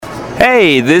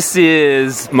Hey, this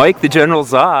is Mike the General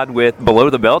Zod with Below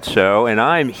the Belt Show, and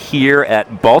I'm here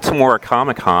at Baltimore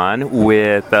Comic-Con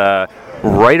with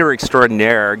writer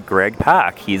extraordinaire Greg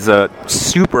Pak. He's a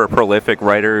super prolific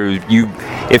writer.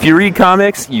 If you read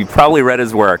comics, you probably read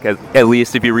his work, at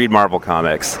least if you read Marvel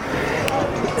Comics.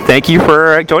 Thank you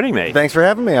for joining me. Thanks for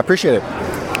having me. I appreciate it.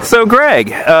 So,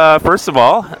 Greg, first of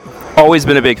all, always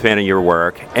been a big fan of your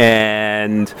work,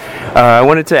 and I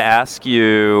wanted to ask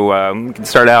you, we can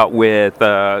start out with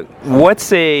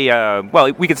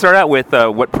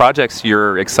what projects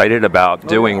you're excited about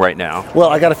doing right now. Well,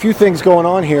 I got a few things going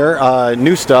on here,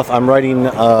 new stuff. I'm writing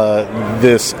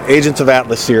this Agents of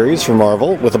Atlas series from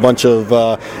Marvel with a bunch of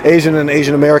Asian and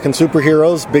Asian American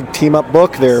superheroes, big team-up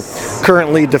book. They're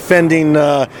currently defending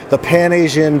the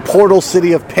Pan-Asian portal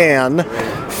city of Pan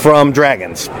from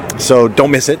dragons, so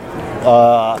don't miss it.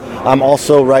 I'm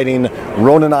also writing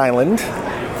Ronan Island,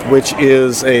 which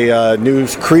is a new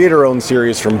creator-owned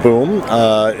series from Boom,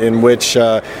 in which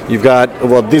you've got,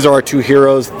 well, these are our two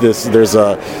heroes. There's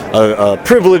a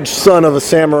privileged son of a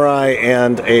samurai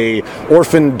and a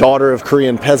orphaned daughter of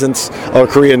Korean peasants, or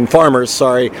Korean farmers,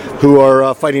 who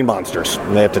are fighting monsters.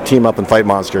 And they have to team up and fight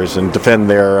monsters and defend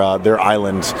their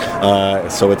island.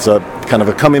 So it's a kind of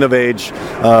a coming-of-age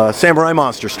samurai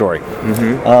monster story.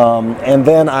 Mm-hmm. And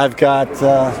then I've got...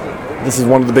 this is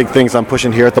one of the big things I'm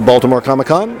pushing here at the Baltimore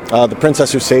Comic-Con, The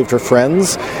Princess Who Saved Her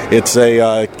Friends. It's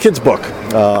a kid's book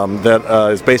that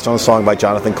is based on a song by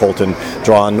Jonathan Coulton,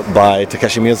 drawn by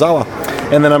Takeshi Miyazawa.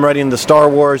 And then I'm writing the Star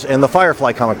Wars and the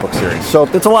Firefly comic book series. So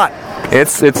it's a lot.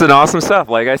 It's an awesome stuff.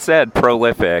 Like I said,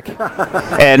 prolific.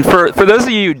 And for those of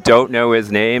you who don't know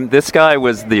his name, this guy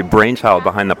was the brainchild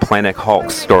behind the Planet Hulk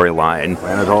storyline.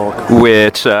 Planet Hulk.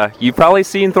 Which you've probably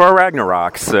seen Thor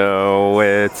Ragnarok. So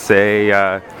it's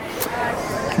a...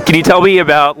 Can you tell me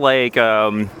about was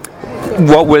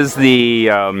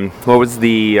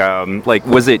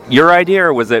it your idea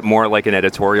or was it more like an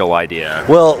editorial idea?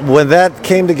 Well, when that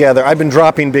came together, I've been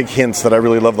dropping big hints that I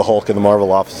really love the Hulk in the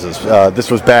Marvel offices. This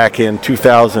was back in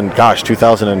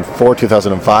 2004,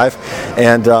 2005,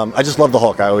 and I just love the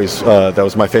Hulk. I always that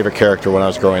was my favorite character when I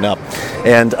was growing up.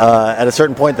 And at a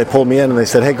certain point, they pulled me in and they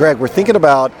said, "Hey, Greg, we're thinking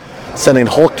about sending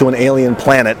Hulk to an alien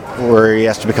planet where he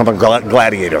has to become a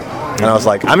gladiator." And I was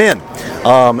like, I'm in.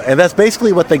 And that's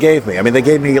basically what they gave me. I mean, they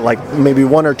gave me like maybe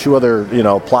one or two other,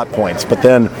 plot points. But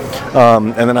then,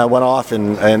 and then I went off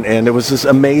and it was this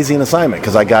amazing assignment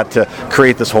because I got to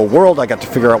create this whole world. I got to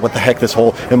figure out what the heck this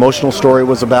whole emotional story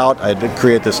was about. I had to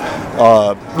create this,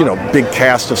 big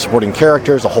cast of supporting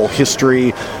characters, a whole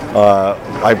history.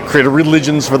 I created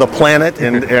religions for the planet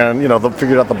and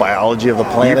figured out the biology of the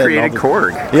planet. You created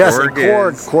Korg. Yes,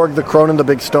 Korg the Cronin, the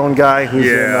big stone guy who's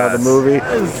in the movie.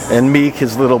 And Meek,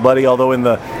 his little buddy, although in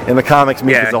the comics,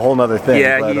 Meek is a whole other thing.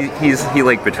 Yeah, but, he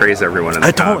betrays everyone in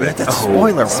the comic. That's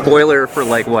spoiler. Spoiler for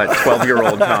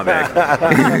 12-year-old comic.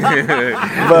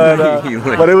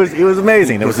 but it was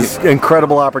amazing. It was this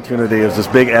incredible opportunity. It was this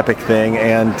big epic thing,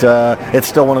 and it's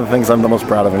still one of the things I'm the most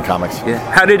proud of in comics. Yeah.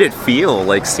 How did it feel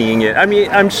seeing it? I mean,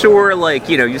 I'm sure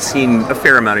you've seen a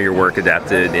fair amount of your work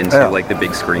adapted into the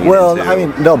big screen. Well, I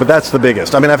mean, no, but that's the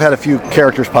biggest. I mean, I've had a few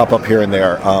characters pop up here and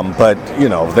there, but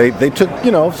they took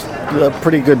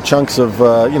pretty good chunks of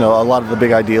a lot of the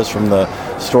big ideas from the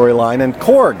storyline. And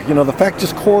Korg, the fact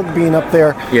just Korg being up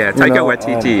there. Yeah, Taika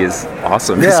Waititi is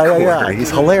awesome. Yeah, he's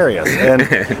hilarious. And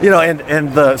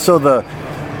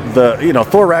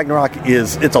Thor Ragnarok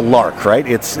it's a lark, right?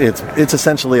 It's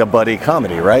essentially a buddy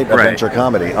comedy, right? Adventure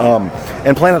comedy.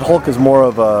 And Planet Hulk is more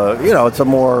of a it's a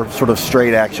more sort of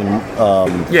straight action.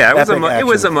 It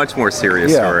was a much more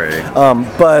serious story.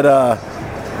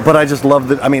 But I just love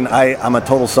that. I mean, I'm a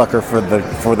total sucker for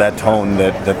that tone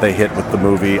that they hit with the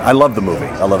movie. I love the movie.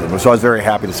 So I was very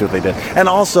happy to see what they did. And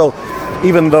also,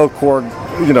 even though Korg,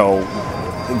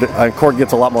 Korg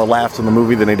gets a lot more laughs in the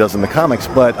movie than he does in the comics,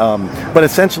 but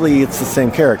essentially it's the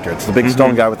same character. It's the big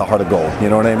stone guy with the heart of gold. You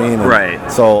know what I mean? And right.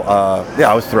 So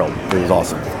I was thrilled. It was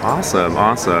awesome.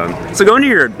 Awesome. So going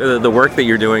to the work that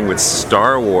you're doing with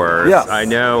Star Wars, I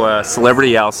know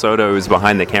Celebrity Al Soto, who's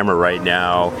behind the camera right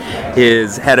now,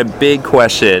 has had a big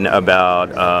question about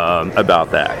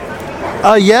that.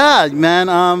 Yeah,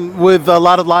 man. With a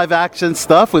lot of live action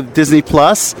stuff with Disney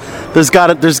Plus, there's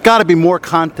got to be more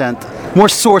content, more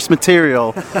source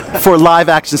material for live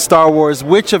action Star Wars.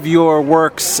 Which of your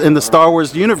works in the Star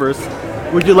Wars universe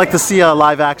Would you like to see a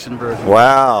live action version?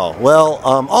 Wow. Well,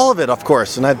 all of it, of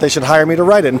course, and they should hire me to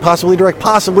write it and possibly direct,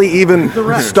 possibly even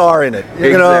star in it.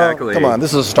 You know, Exactly. come on,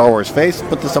 this is a Star Wars face.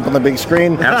 Put this up on the big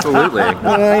screen. Absolutely.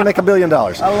 You make $1 billion. I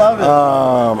love it.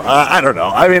 I don't know.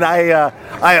 I mean, I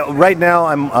right now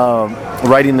I'm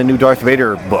writing the new Darth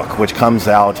Vader book, which comes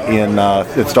out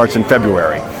it starts in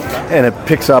February, and it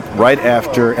picks up right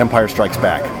after Empire Strikes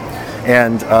Back.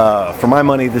 And for my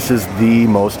money, this is the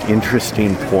most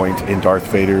interesting point in Darth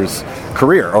Vader's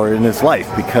career or in his life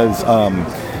because,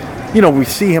 we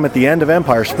see him at the end of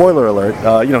Empire. Spoiler alert!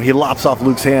 He lops off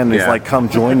Luke's hand and he's like, "Come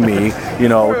join me."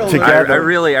 Together.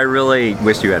 I really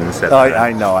wish you hadn't said that.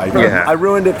 I know. I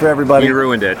ruined it for everybody. You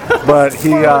ruined it. But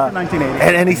he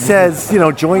and he says,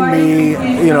 join me.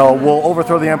 We'll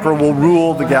overthrow the Emperor. We'll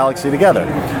rule the galaxy together.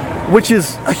 Which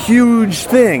is a huge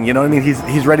thing,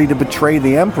 He's ready to betray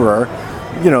the Emperor,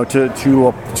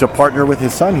 to partner with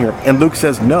his son here. And Luke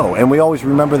says no, and we always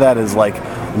remember that as like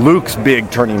Luke's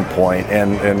big turning point,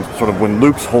 and sort of when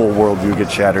Luke's whole worldview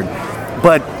gets shattered.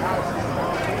 But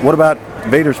what about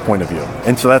Vader's point of view?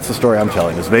 And so that's the story I'm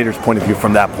telling, is Vader's point of view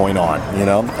from that point on.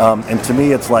 And to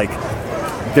me, it's like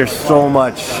there's so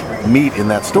much meat in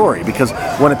that story because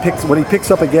when he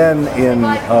picks up again in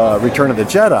Return of the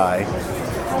Jedi.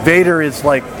 Vader is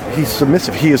like, he's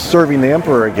submissive. He is serving the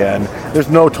Emperor again. There's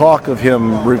no talk of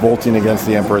him revolting against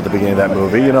the Emperor at the beginning of that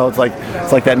movie. It's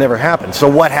like that never happened. So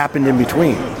what happened in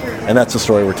between? And that's the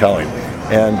story we're telling.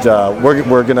 And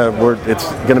it's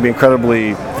gonna be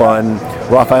incredibly fun.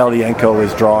 Raphael Lienko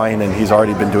is drawing, and he's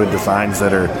already been doing designs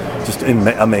that are just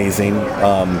amazing.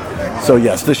 So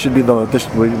yes, this should be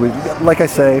like I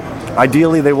say.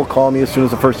 Ideally, they will call me as soon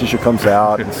as the first issue comes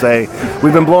out and say,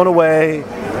 "We've been blown away.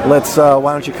 Let's.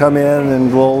 Why don't you come in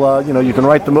and we'll. You can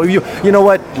write the movie. You know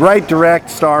what? Write, direct,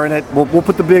 star in it. We'll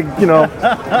put the big.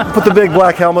 Put the big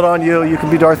black helmet on you. You can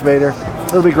be Darth Vader.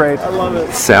 It'll be great." I love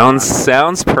it.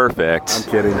 Sounds perfect.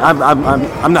 I'm kidding.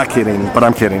 I'm not kidding, but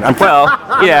I'm kidding. Well,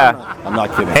 yeah. I'm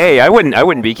not kidding. Hey, I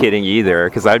wouldn't be kidding either,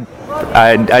 because I'd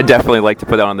definitely like to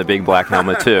put on the big black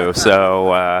helmet too.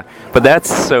 So, but that's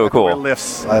so cool.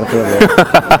 Lifts. I don't feel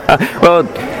lifts. Well,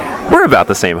 we're about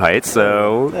the same height,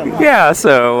 so yeah.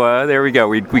 So there we go.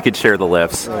 We could share the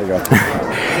lifts. There you go.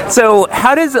 So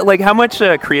how does it how much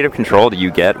creative control do you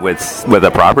get with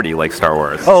a property like Star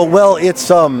Wars? Oh well,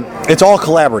 it's all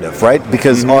collaborative, right?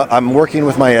 Because I'm working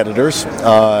with my editors,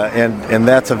 and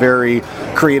that's a very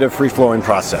creative, free-flowing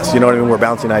process. You know what I mean? We're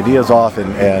bouncing ideas off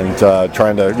and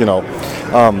trying to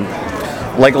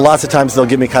like lots of times they'll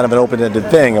give me kind of an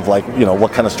open-ended thing of what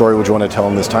kind of story would you want to tell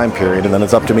in this time period, and then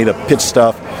it's up to me to pitch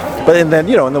stuff. And then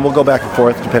we'll go back and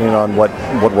forth depending on what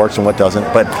works and what doesn't.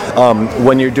 But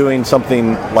when you're doing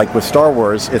something like with Star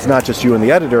Wars, it's not just you and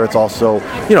the editor. It's also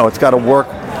it's got to work.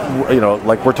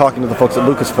 Like we're talking to the folks at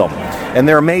Lucasfilm, and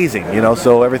they're amazing.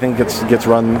 So everything gets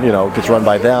run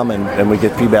by them, and we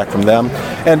get feedback from them,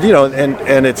 and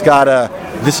and it's got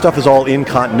this stuff is all in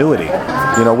continuity,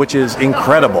 which is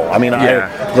incredible. I mean,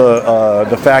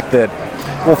 the fact that.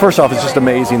 Well, first off, it's just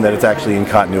amazing that it's actually in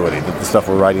continuity, that the stuff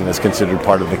we're writing is considered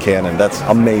part of the canon. That's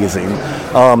amazing.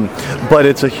 But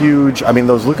it's a huge,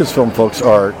 those Lucasfilm folks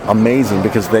are amazing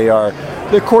because they're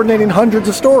coordinating hundreds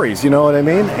of stories, you know what I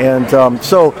mean? And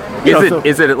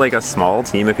is it like a small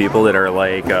team of people that are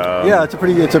like... Yeah, it's a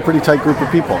pretty tight group of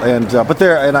people. And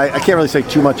I can't really say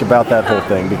too much about that whole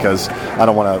thing because I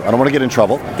don't want to get in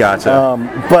trouble.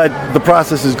 Gotcha. But the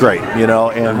process is great,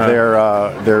 and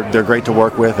they're great to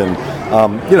work with, and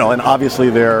and obviously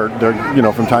they're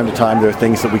from time to time there are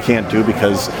things that we can't do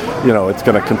because it's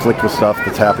going to conflict with stuff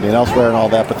that's happening elsewhere and all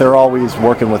that. But they're always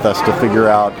working with us to figure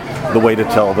out the way to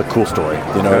tell the cool story.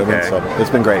 You know what I mean? So it's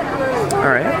been great. All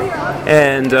right.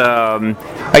 And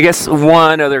I guess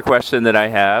one other question that I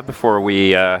have before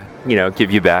we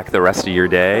give you back the rest of your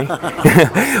day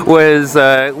was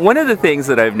one of the things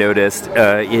that I've noticed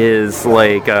is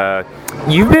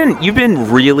you've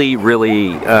been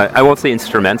really I won't say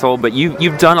instrumental, but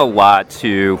you've done a lot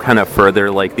to kind of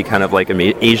further the kind of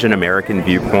Asian American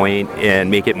viewpoint and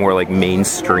make it more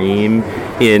mainstream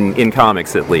in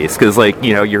comics, at least, because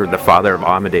you're the father of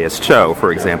Amadeus Cho,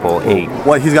 for example.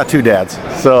 Well, he's got two dads,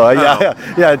 so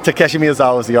yeah. Takeshi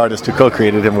Miyazawa was the artist who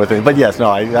co-created him with me. But yes,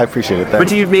 I appreciate it.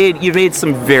 Thanks. But you've made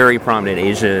some very prominent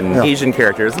Asian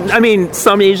characters.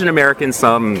 Some Asian American,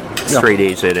 some straight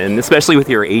Asian, and especially with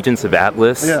your Agents of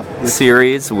Atlas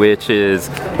series, which is,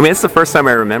 it's the first time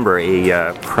I remember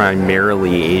a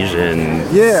primarily Asian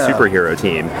superhero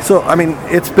team. So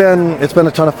it's been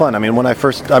a ton of fun. When I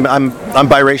first, I'm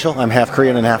biracial. I'm half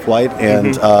Korean and half white,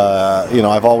 and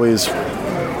I've always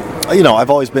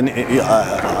been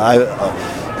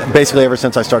basically ever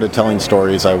since I started telling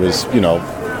stories, I was,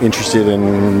 interested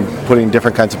in putting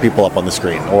different kinds of people up on the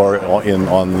screen or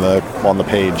on the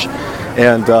page,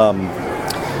 and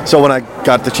so when I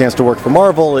got the chance to work for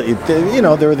Marvel,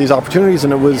 there were these opportunities,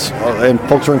 and and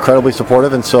folks were incredibly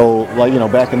supportive. And so,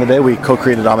 back in the day, we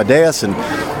co-created Amadeus, and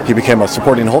he became a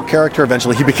supporting Hulk character.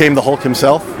 Eventually, he became the Hulk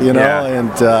himself,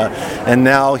 and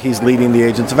now he's leading the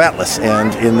Agents of Atlas.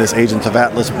 And in this Agents of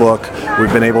Atlas book,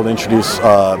 we've been able to introduce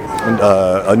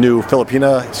a new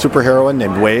Filipina superheroine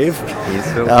named Wave,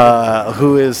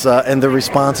 who is, and the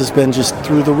response has been just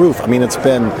through the roof. I mean,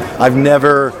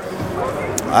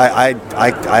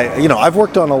 I've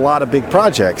worked on a lot of big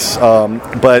projects,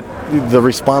 but the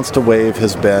response to Wave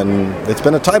it's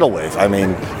been a tidal wave. I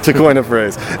mean, to coin a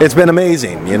phrase, it's been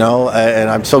amazing, and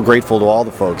I'm so grateful to all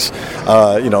the folks,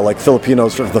 like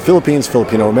Filipinos from the Philippines,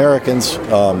 Filipino Americans,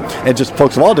 and just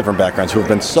folks of all different backgrounds who have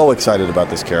been so excited about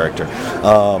this character.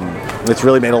 It's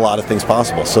really made a lot of things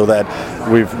possible, so that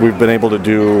we've been able to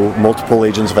do multiple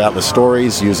Agents of Atlas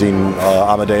stories using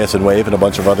Amadeus and Wave and a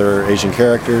bunch of other Asian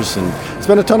characters, and it's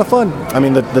been a ton of fun. I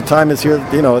mean, the time is here.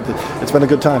 It's been a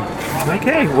good time.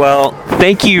 Okay, well,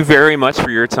 thank you very much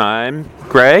for your time,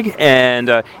 Greg. And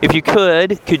if you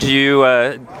could you,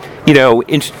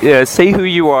 say who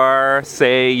you are,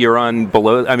 say you're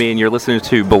you're listening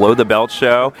to Below the Belt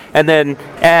Show, and then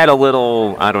add a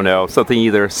little, I don't know, something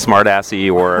either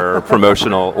smart-assy or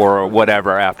promotional or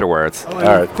whatever afterwards. All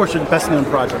right. Of course, your best-known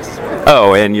projects.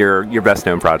 Oh, and your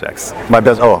best-known projects.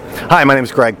 Hi, my name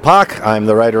is Greg Pak. I'm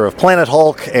the writer of Planet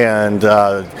Hulk, and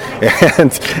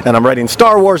I'm writing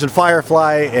Star Wars and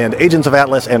Firefly and Agents of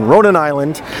Atlas and Ronan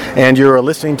Island, and you're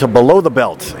listening to Below the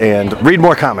Belt, and read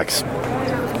more comics.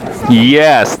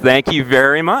 Yes, thank you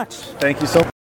very much. Thank you so much.